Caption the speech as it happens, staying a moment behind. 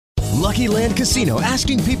Lucky Land Casino,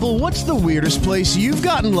 asking people, what's the weirdest place you've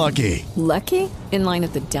gotten lucky? Lucky? In line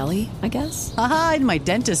at the deli, I guess? Aha, in my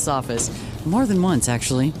dentist's office. More than once,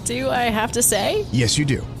 actually. Do I have to say? Yes, you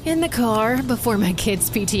do. In the car before my kids'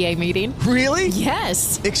 PTA meeting. Really?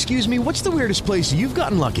 Yes. Excuse me, what's the weirdest place you've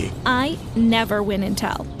gotten lucky? I never win and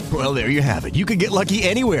tell. Well, there you have it. You can get lucky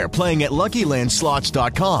anywhere, playing at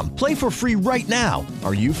LuckyLandSlots.com. Play for free right now.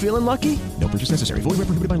 Are you feeling lucky? No purchase necessary. Void where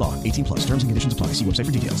prohibited by law. 18 plus. Terms and conditions apply. See website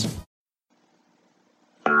for details.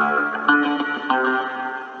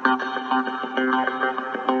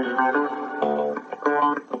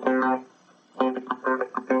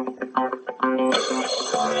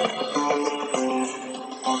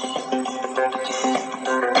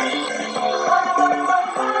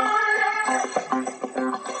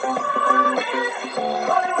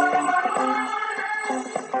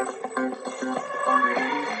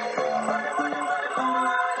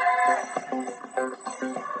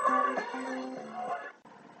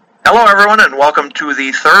 Hello, everyone, and welcome to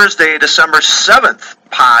the Thursday, December 7th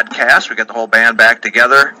podcast. We got the whole band back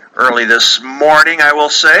together early this morning, I will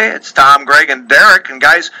say. It's Tom, Greg, and Derek. And,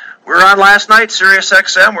 guys, we were on last night, Sirius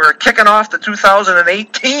XM. We were kicking off the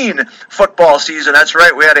 2018 football season. That's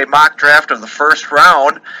right. We had a mock draft of the first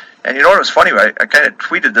round. And you know what was funny? I kind of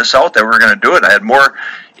tweeted this out that we were going to do it. I had more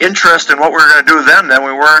interest in what we were going to do then than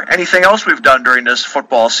we were anything else we've done during this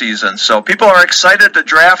football season. So people are excited to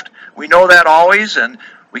draft. We know that always, and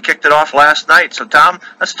we kicked it off last night. So, Tom,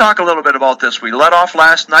 let's talk a little bit about this. We led off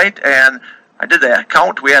last night, and I did the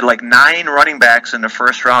count. We had like 9 running backs in the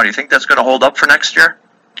first round. Do you think that's going to hold up for next year?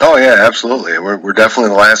 Oh, yeah, absolutely. We're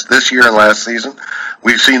definitely this year and last season,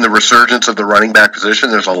 we've seen the resurgence of the running back position.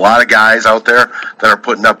 There's a lot of guys out there that are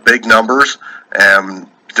putting up big numbers, and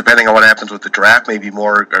depending on what happens with the draft, maybe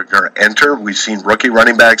more are going to enter. We've seen rookie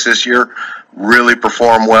running backs this year really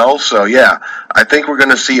perform well. So, yeah, I think we're going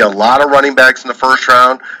to see a lot of running backs in the first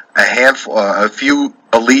round, a few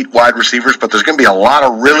elite wide receivers, but there's going to be a lot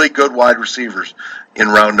of really good wide receivers in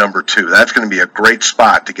round number 2. That's going to be a great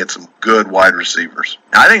spot to get some good wide receivers.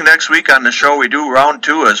 I think next week on the show we do round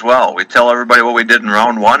 2 as well. We tell everybody what we did in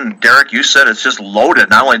round 1. Derek, you said it's just loaded,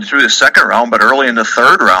 not only through the second round, but early in the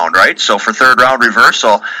third round, right? So for third round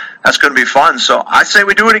reversal, that's going to be fun. So I say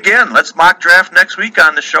we do it again. Let's mock draft next week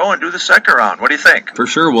on the show and do the second round. What do you think? For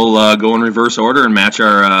sure. We'll go in reverse order and match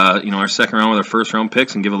our second round with our first round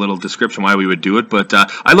picks and give a little description why we would do it. But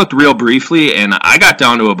I looked real briefly, and I got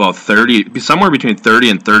down to about 30, somewhere between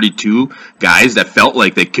 30 and 32 guys that felt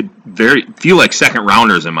like they could feel like second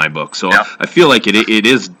rounders in my book. So yeah. I feel like it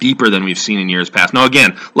is deeper than we've seen in years past. Now,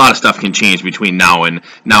 again, a lot of stuff can change between now and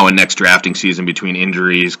next drafting season, between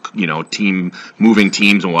injuries, moving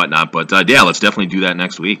teams and whatnot. But yeah, let's definitely do that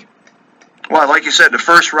next week. Well, like you said, the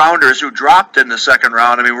first rounders who dropped in the second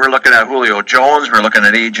round, I mean, we're looking at Julio Jones, we're looking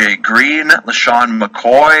at A.J. Green, LaShawn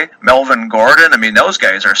McCoy, Melvin Gordon. I mean, those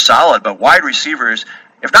guys are solid, but wide receivers,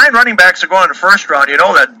 if 9 running backs are going in the first round, you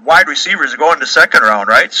know that wide receivers are going in the second round,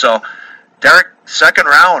 right? So, Derek, second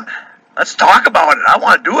round, let's talk about it. I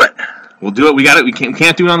want to do it. We'll do it. We got it. We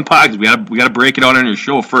can't do it on the podcast. We got to break it out on your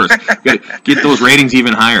show first. We got to get those ratings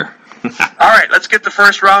even higher. All right, let's get the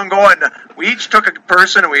first round going. We each took a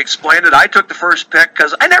person and we explained it. I took the first pick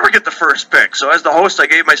because I never get the first pick. So as the host, I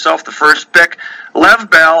gave myself the first pick. Lev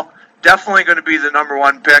Bell, definitely going to be the number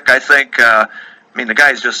 1 pick, I think. The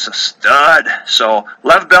guy's just a stud. So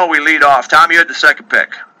Lev Bell, we lead off. Tom, you had the second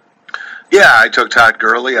pick. Yeah, I took Todd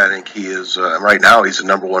Gurley. I think he is, right now, he's the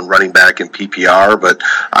number 1 running back in PPR, but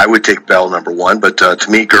I would take Bell number 1. But to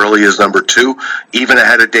me, Gurley is number 2, even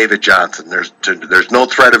ahead of David Johnson. There's no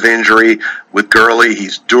threat of injury with Gurley.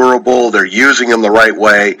 He's durable. They're using him the right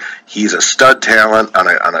way. He's a stud talent on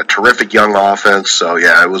a terrific young offense. So,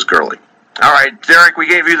 yeah, it was Gurley. All right, Derek, we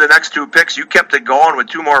gave you the next 2 picks. You kept it going with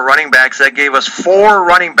 2 more running backs. That gave us 4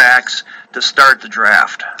 running backs to start the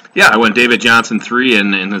draft. Yeah, I went David Johnson 3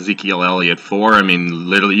 and Ezekiel Elliott 4. I mean,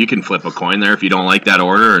 literally, you can flip a coin there if you don't like that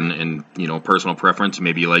order and personal preference.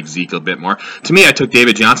 Maybe you like Zeke a bit more. To me, I took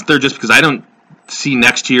David Johnson there just because I don't see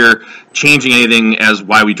next year changing anything as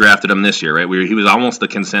why we drafted him this year, right? He was almost the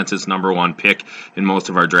consensus number 1 pick in most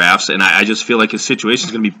of our drafts, and I just feel like his situation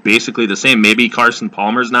is going to be basically the same. Maybe Carson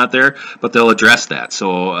Palmer's not there, but they'll address that.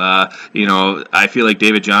 So, I feel like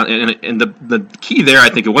David Johnson, and the key there, I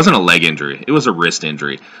think it wasn't a leg injury. It was a wrist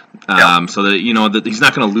injury. So that he's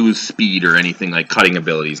not going to lose speed or anything like cutting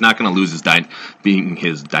ability. He's not going to lose his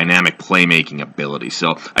dynamic playmaking ability.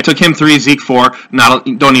 So I took him 3, Zeke 4.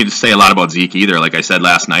 Don't need to say a lot about Zeke either. Like I said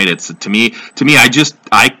last night, it's to me.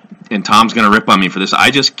 And Tom's going to rip on me for this.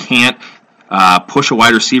 I just can't push a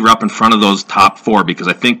wide receiver up in front of those top four, because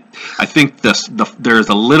I think there's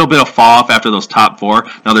a little bit of fall off after those top four.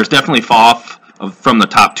 Now there's definitely fall off from the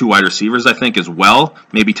top two wide receivers, I think, as well,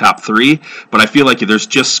 maybe top three, but I feel like there's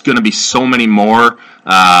just going to be so many more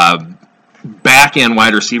back-end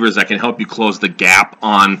wide receivers that can help you close the gap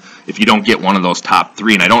on if you don't get one of those top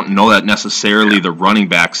three. And I don't know that necessarily the running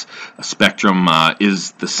backs spectrum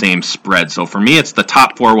is the same spread. So for me, it's the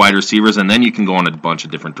top four wide receivers, and then you can go in a bunch of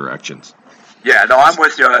different directions. Yeah, no, I'm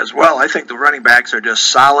with you as well. I think the running backs are just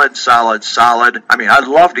solid. I mean, I'd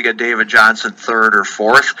love to get David Johnson third or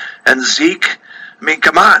fourth. And Zeke, I mean,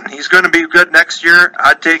 come on. He's going to be good next year.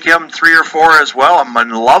 I'd take him 3 or 4 as well. I'm going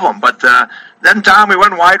to love him. But then, Tom, we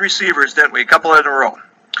went wide receivers, didn't we? A couple in a row.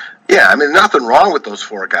 Yeah, I mean, nothing wrong with those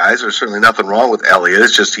 4 guys. There's certainly nothing wrong with Elliott.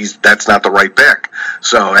 It's just that's not the right pick.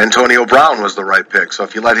 So Antonio Brown was the right pick. So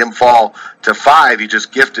if you let him fall to 5, you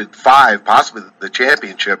just gifted 5, possibly the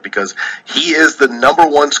championship, because he is the number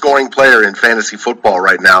 1 scoring player in fantasy football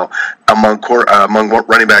right now among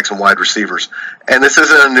running backs and wide receivers. And this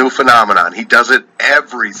isn't a new phenomenon. He does it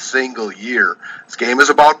every single year. This game is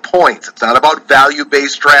about points. It's not about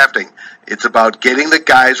value-based drafting. It's about getting the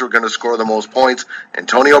guys who are going to score the most points.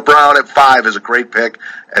 Antonio Brown at 5 is a great pick.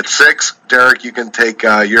 At 6, Derek, you can take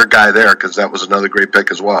your guy there, because that was another great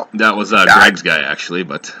pick as well. That was Greg's guy, actually,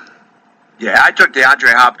 but... Yeah, I took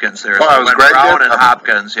DeAndre Hopkins there. Oh, I was Greg Brown and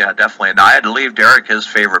Hopkins, yeah, definitely. Now, I had to leave Derek his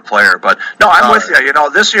favorite player. But, no, I'm with you. You know,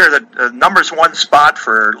 this year, the number 1 spot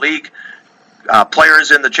for league players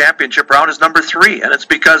in the championship round is number 3, and it's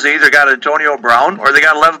because they either got Antonio Brown or they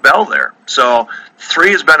got Lev Bell there. So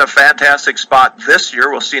 3 has been a fantastic spot this year.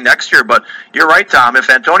 We'll see next year. But you're right, Tom. If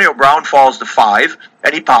Antonio Brown falls to 5,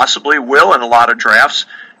 and he possibly will in a lot of drafts,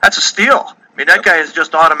 that's a steal. I mean, that guy is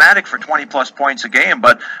just automatic for 20-plus points a game.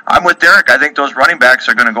 But I'm with Derek. I think those running backs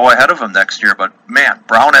are going to go ahead of him next year. But, man,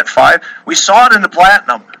 Brown at 5. We saw it in the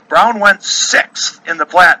Platinum. Brown went 6th in the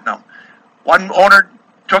Platinum. One owner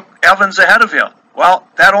took Evans ahead of him. Well,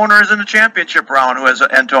 that owner is in the championship round who has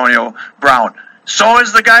Antonio Brown. So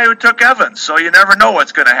is the guy who took Evans. So you never know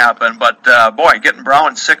what's going to happen. But, boy, getting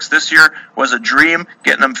Brown 6th this year was a dream.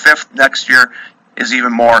 Getting him 5th next year is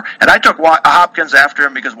even more. And I took Hopkins after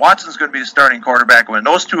him because Watson's going to be the starting quarterback. When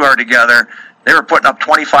those two are together, they were putting up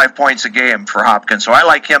 25 points a game for Hopkins. So I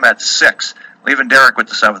like him at 6, leaving Derek with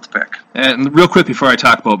the 7th pick. And real quick before I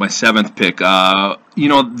talk about my 7th pick, you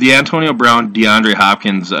know, the Antonio Brown, DeAndre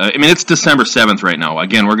Hopkins, I mean, it's December 7th right now.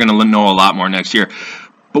 Again, we're going to know a lot more next year.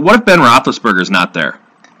 But what if Ben Roethlisberger's not there?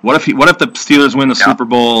 What if the Steelers win the Super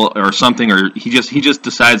Bowl or something, or he just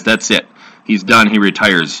decides that's it? He's done. He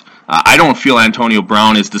retires. I don't feel Antonio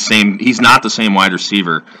Brown is the same. He's not the same wide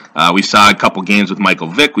receiver. We saw a couple games with Michael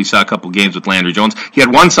Vick. We saw a couple games with Landry Jones. He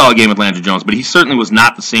had one solid game with Landry Jones, but he certainly was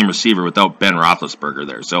not the same receiver without Ben Roethlisberger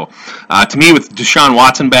there. So, to me, with Deshaun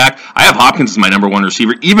Watson back, I have Hopkins as my number 1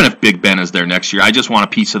 receiver, even if Big Ben is there next year. I just want a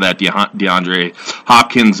piece of that DeAndre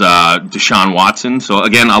Hopkins, Deshaun Watson. So,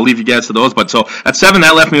 again, I'll leave you guys to those. But so at 7,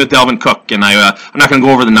 that left me with Dalvin Cook, and I'm not going to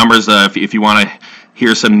go over the numbers if you want to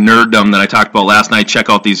hear some nerddom that I talked about last night. Check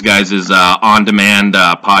out these guys' on-demand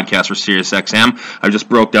podcast for SiriusXM. I just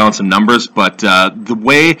broke down some numbers, but the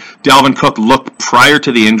way Dalvin Cook looked prior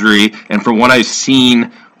to the injury, and from what I've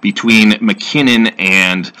seen between McKinnon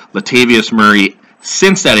and Latavius Murray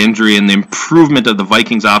since that injury and the improvement of the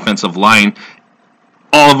Vikings offensive line,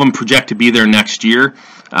 all of them project to be there next year.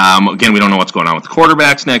 Again, we don't know what's going on with the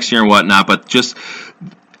quarterbacks next year and whatnot, but just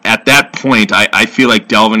at that point, I feel like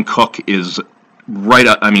Dalvin Cook is right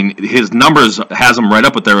up. I mean, his numbers has him right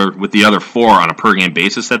up with the other 4 on a per game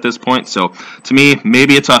basis at this point. So to me,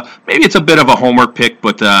 maybe it's a bit of a homework pick,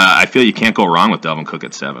 but I feel you can't go wrong with Dalvin Cook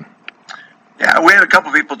at 7. Yeah, we had a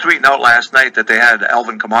couple people tweeting out last night that they had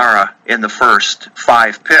Alvin Kamara in the first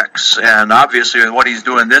 5 picks, and obviously with what he's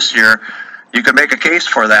doing this year, you can make a case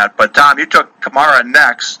for that. But Tom, you took Kamara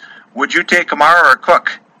next. Would you take Kamara or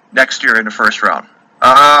Cook next year in the first round?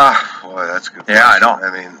 Boy, that's a good question. Yeah, I know.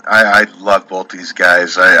 I mean, I love both these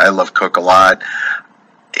guys. I love Cook a lot.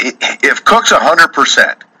 If Cook's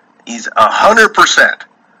 100%, he's 100%.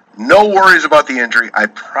 No worries about the injury.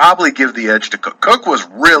 I'd probably give the edge to Cook. Cook was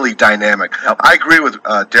really dynamic. Yep. I agree with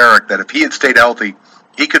Derek that if he had stayed healthy,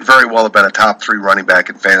 he could very well have been a top 3 running back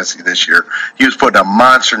in fantasy this year. He was putting up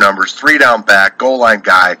monster numbers, 3 down back, goal line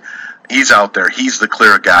guy. He's out there. He's the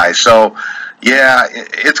clear guy. So, yeah,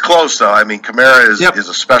 it's close, though. I mean, Kamara is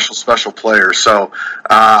a special player. So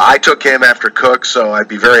I took him after Cook, so I'd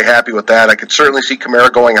be very happy with that. I could certainly see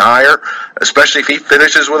Kamara going higher, especially if he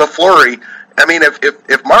finishes with a flurry. I mean,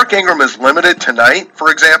 if Mark Ingram is limited tonight,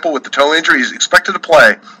 for example, with the toe injury, he's expected to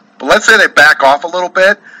play. But let's say they back off a little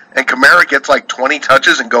bit, and Kamara gets like 20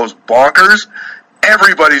 touches and goes bonkers,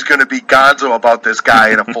 everybody's going to be gonzo about this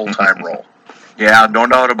guy in a full-time role. Yeah, no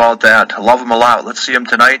doubt about that. I love him a lot. Let's see him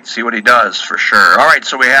tonight, see what he does for sure. All right,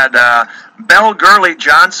 so we had Bell, Gurley,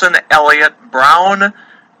 Johnson, Elliott, Brown,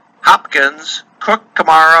 Hopkins, Cook,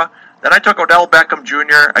 Kamara. Then I took Odell Beckham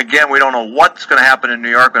Jr. Again, we don't know what's going to happen in New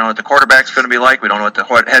York. We don't know what the quarterback's going to be like. We don't know what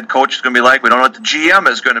the head coach is going to be like. We don't know what the GM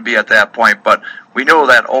is going to be at that point. But we know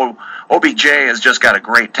that OBJ has just got a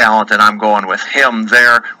great talent, and I'm going with him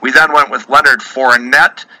there. We then went with Leonard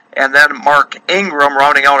Fournette, and then Mark Ingram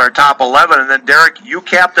rounding out our top 11. And then, Derek, you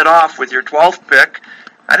capped it off with your 12th pick.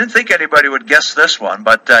 I didn't think anybody would guess this one,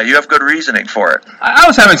 but you have good reasoning for it. I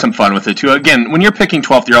was having some fun with it, too. Again, when you're picking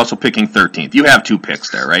 12th, you're also picking 13th. You have 2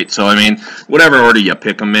 picks there, right? So, I mean, whatever order you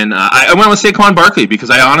pick them in. I went with Saquon Barkley because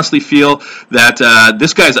I honestly feel that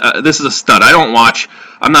this is a stud. I'm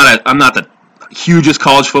not the hugest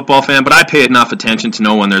college football fan, but I pay enough attention to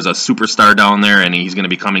know when there's a superstar down there and he's going to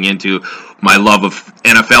be coming into my love of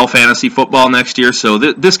NFL fantasy football next year. So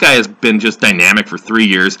this guy has been just dynamic for 3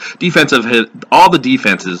 years. All the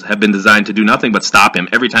defenses have been designed to do nothing but stop him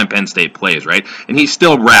every time Penn State plays, right? And he's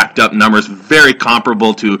still racked up numbers very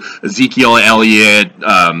comparable to Ezekiel Elliott,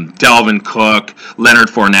 Dalvin Cook, Leonard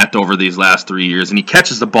Fournette over these last 3 years, and he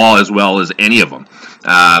catches the ball as well as any of them.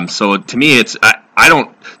 So to me,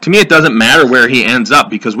 it doesn't matter where he ends up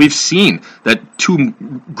because we've seen that 2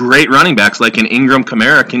 great running backs like an Ingram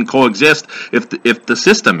Kamara can coexist if the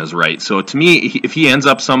system is right. So to me, if he ends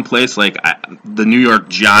up someplace like the New York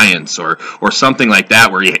Giants or something like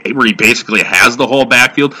that where he basically has the whole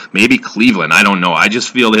backfield, maybe Cleveland, I don't know. I just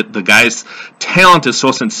feel that the guy's talent is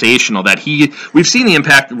so sensational that we've seen the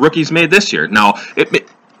impact rookies made this year. Now,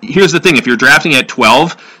 here's the thing, if you're drafting at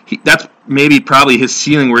 12, that's probably his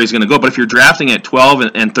ceiling where he's going to go. But if you're drafting at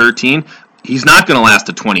 12 and 13, he's not going to last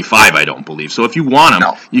to 25, I don't believe. So if you want him,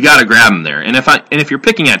 you got to grab him there. And if you're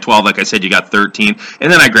picking at 12, like I said, you got 13,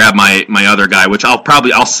 and then I grab my other guy, which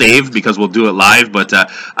I'll save because we'll do it live. But I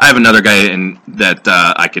have another guy that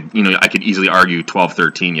I could easily argue 12,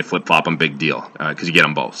 13. You flip flop them, big deal because you get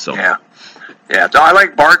them both. So yeah. Yeah, I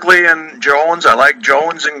like Barkley and Jones. I like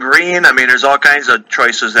Jones and Green. I mean, there's all kinds of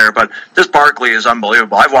choices there, but this Barkley is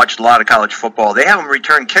unbelievable. I've watched a lot of college football. They have him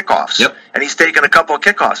return kickoffs, and he's taken a couple of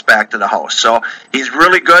kickoffs back to the house. So he's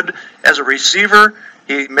really good as a receiver.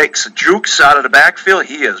 He makes jukes out of the backfield.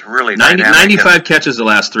 He is really 95 catches the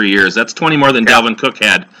last 3 years. That's 20 more than Dalvin Cook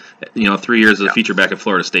had, 3 years as a feature back at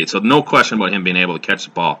Florida State. So no question about him being able to catch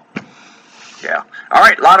the ball. Yeah. All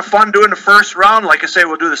right, a lot of fun doing the first round. Like I say,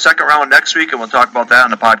 we'll do the second round next week, and we'll talk about that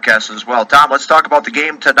on the podcast as well. Tom, let's talk about the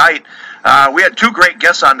game tonight. We had 2 great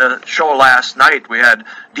guests on the show last night. We had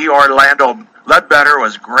D. Orlando Ledbetter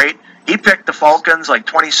was great. He picked the Falcons like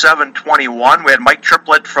 27-21. We had Mike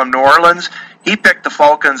Triplett from New Orleans. He picked the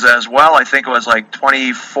Falcons as well. I think it was like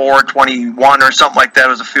 24-21 or something like that. It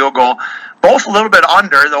was a field goal. Both a little bit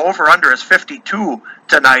under. The over-under is 52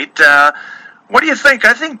 tonight. What do you think?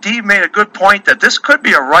 I think Dee made a good point that this could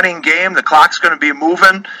be a running game. The clock's going to be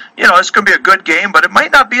moving. It's going to be a good game, but it might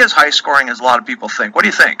not be as high scoring as a lot of people think. What do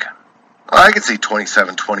you think? Well, I could see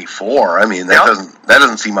 27-24. I mean, that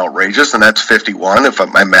doesn't seem outrageous, and that's 51 if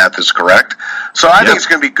my math is correct. So I think it's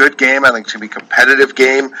going to be a good game. I think it's going to be a competitive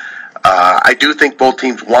game. I do think both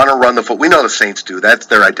teams want to run the foot. We know the Saints do. That's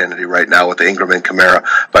their identity right now with Ingram and Kamara.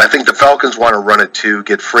 But I think the Falcons want to run it too,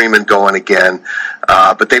 get Freeman going again.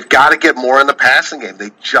 But they've got to get more in the passing game. They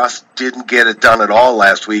just didn't get it done at all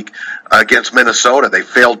last week against Minnesota. They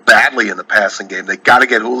failed badly in the passing game. They got to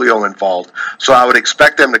get Julio involved. So I would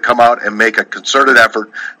expect them to come out and make a concerted effort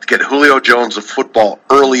to get Julio Jones the football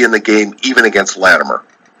early in the game, even against Latimer.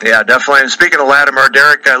 Yeah, definitely. And speaking of Latimer,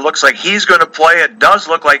 Derek, it looks like he's going to play. It does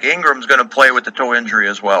look like Ingram's going to play with the toe injury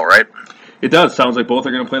as well, right? It does. Sounds like both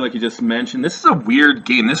are going to play, like you just mentioned. This is a weird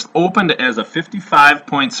game. This opened as a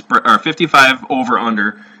 55-point spread, or 55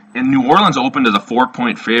 over/under, and New Orleans opened as a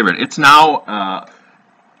 4-point favorite. It's now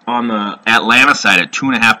on the Atlanta side at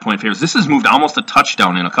 2.5-point favorites. This has moved almost a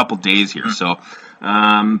touchdown in a couple days here. So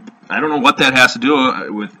I don't know what that has to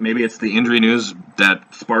do with. Maybe it's the injury news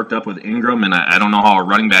that sparked up with Ingram, and I don't know how a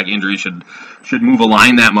running back injury should move a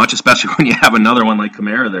line that much, especially when you have another one like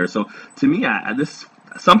Kamara there. So to me,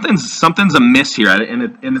 something's amiss here,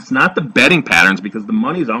 and it's not the betting patterns because the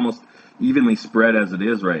money is almost evenly spread as it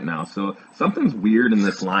is right now. So something's weird in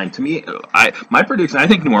this line. To me, my prediction, I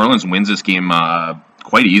think New Orleans wins this game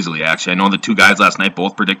quite easily, actually. I know the 2 guys last night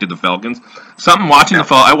both predicted the Falcons. Something watching the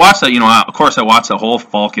Falcons, I watched that, of course I watched the whole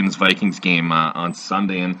Falcons-Vikings game on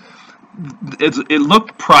Sunday, and it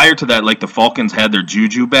looked prior to that like the Falcons had their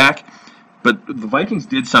juju back. But the Vikings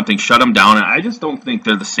did something, shut them down, and I just don't think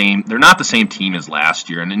they're the same. They're not the same team as last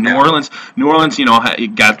year. And in New Orleans, got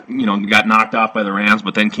knocked off by the Rams,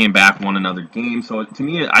 but then came back, won another game. So to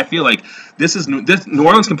me, I feel like New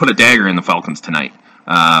Orleans can put a dagger in the Falcons tonight.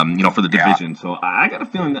 For the division. So I got a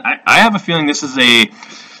feeling I have a feeling this is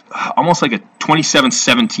almost like a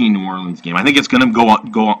 27-17 New Orleans game. I think it's going to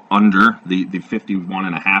go under the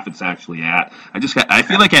 51.5 it's actually at. I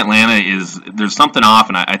feel like Atlanta there's something off,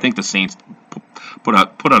 and I think the Saints put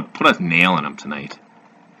a nail in them tonight.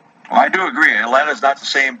 Well, I do agree. Atlanta's not the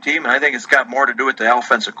same team, and I think it's got more to do with the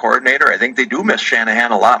offensive coordinator. I think they do miss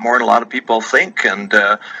Shanahan a lot more than a lot of people think, and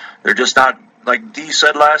they're just not. Like Dee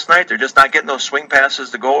said last night, they're just not getting those swing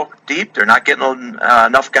passes to go deep. They're not getting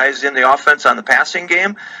enough guys in the offense on the passing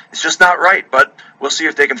game. It's just not right, but we'll see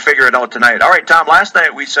if they can figure it out tonight. All right, Tom, last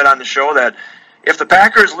night we said on the show that if the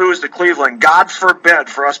Packers lose to Cleveland, God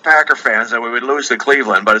forbid for us Packer fans that we would lose to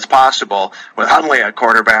Cleveland, but it's possible with Hundley at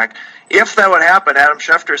quarterback. If that would happen, Adam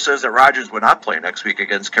Schefter says that Rodgers would not play next week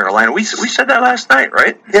against Carolina. We said that last night,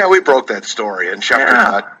 right? Yeah, we broke that story, and Schefter's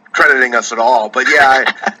not crediting us at all. But yeah,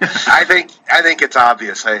 I think it's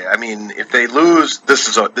obvious. Hey, I mean, if they lose, this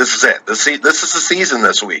is it. This is the season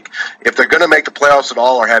this week. If they're going to make the playoffs at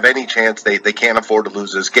all or have any chance, they can't afford to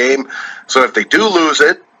lose this game. So if they do lose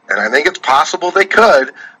it, and I think it's possible they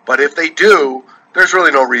could, but if they do, there's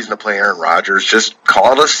really no reason to play Aaron Rodgers. Just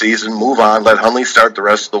call it a season, move on, let Hundley start the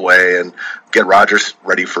rest of the way, and get Rodgers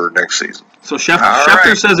ready for next season. So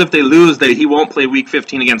Schefter says if they lose, that he won't play Week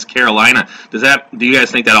 15 against Carolina. Do you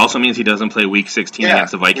guys think that also means he doesn't play Week 16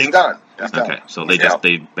 against the Vikings? He's done. Okay, so they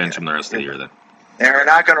bench him the rest of the year then. They're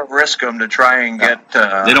not going to risk him to try and get.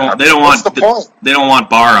 They don't want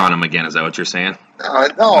Barr on him again. Is that what you're saying?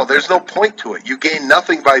 No, there's no point to it. You gain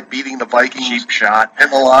nothing by beating the Vikings, cheap shot,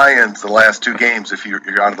 and the Lions the last two games if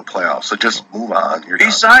you're out of the playoffs. So just move on.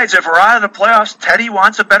 Besides, if we're out of the playoffs, Teddy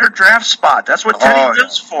wants a better draft spot. That's what Teddy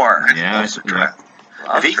lives for. Yeah, draft.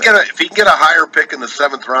 If he can get a higher pick in the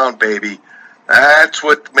 7th round, baby, that's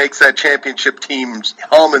what makes that championship team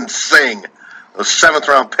hum and sing. Those 7th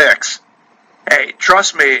round picks. Hey,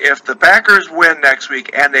 trust me, if the Packers win next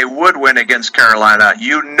week, and they would win against Carolina,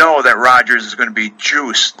 you know that Rodgers is going to be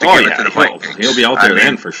juiced to give it to the Vikings. He'll be out there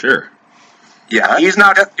then for sure. Yeah, he's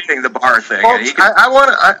not getting the Barr thing. Folks, I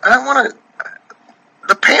want to.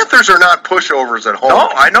 The Panthers are not pushovers at home. No,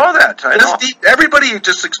 I know that. Everybody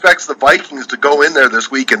just expects the Vikings to go in there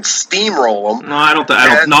this week and steamroll them. No, I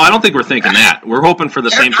don't think we're thinking that. We're hoping for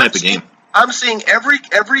the same type of game. I'm seeing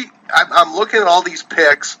I'm looking at all these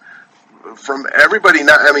picks from everybody,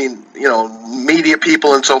 media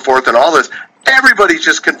people and so forth and all this. Everybody's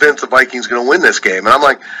just convinced the Vikings are going to win this game. And I'm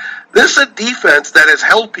like, this is a defense that has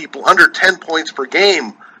held people under 10 points per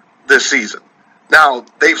game this season. Now,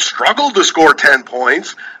 they've struggled to score 10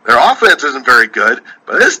 points. Their offense isn't very good,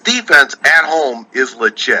 but this defense at home is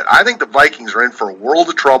legit. I think the Vikings are in for a world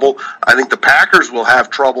of trouble. I think the Packers will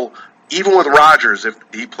have trouble, even with Rodgers, if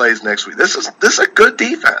he plays next week. This is a good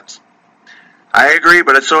defense. I agree,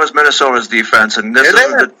 but so is Minnesota's defense, and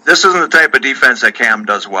this isn't the type of defense that Cam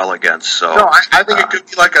does well against. So no, I think it could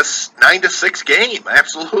be like a 9-6 game,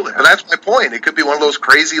 absolutely. But that's my point. It could be one of those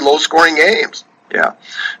crazy low-scoring games. Yeah.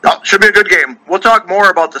 No, should be a good game. We'll talk more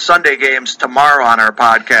about the Sunday games tomorrow on our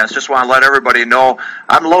podcast. Just want to let everybody know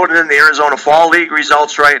I'm loading in the Arizona Fall League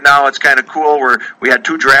results right now. It's kind of cool. We had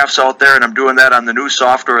 2 drafts out there, and I'm doing that on the new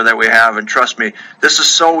software that we have. And trust me, this is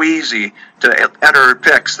so easy to enter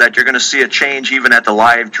picks that you're going to see a change even at the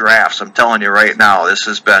live drafts. I'm telling you right now, this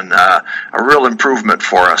has been a real improvement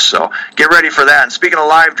for us. So get ready for that. And speaking of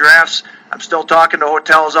live drafts, I'm still talking to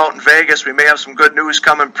hotels out in Vegas. We may have some good news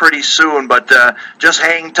coming pretty soon, but just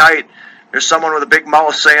hang tight. There's someone with a big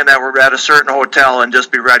mouth saying that we're at a certain hotel, and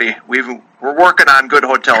just be ready. We're working on good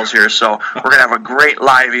hotels here, so we're going to have a great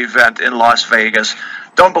live event in Las Vegas.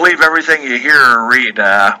 Don't believe everything you hear or read.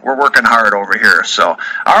 We're working hard over here. So,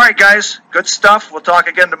 all right, guys, good stuff. We'll talk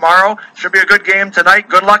again tomorrow. Should be a good game tonight.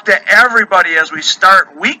 Good luck to everybody as we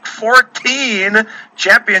start Week 14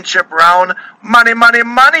 championship round, money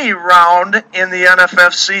round in the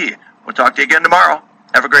NFFC. We'll talk to you again tomorrow.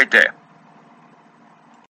 Have a great day.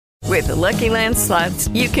 With the Lucky Land Slots,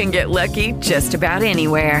 you can get lucky just about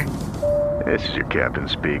anywhere. This is your captain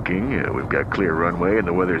speaking. We've got clear runway and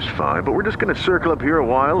the weather's fine, but we're just going to circle up here a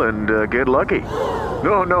while and get lucky.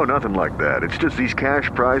 No, nothing like that. It's just these cash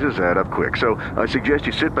prizes add up quick. So I suggest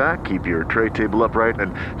you sit back, keep your tray table upright,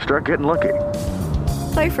 and start getting lucky.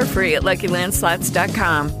 Play for free at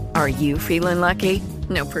LuckyLandSlots.com. Are you feeling lucky?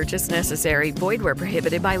 No purchase necessary. Void where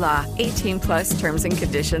prohibited by law. 18+ terms and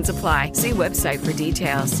conditions apply. See website for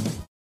details.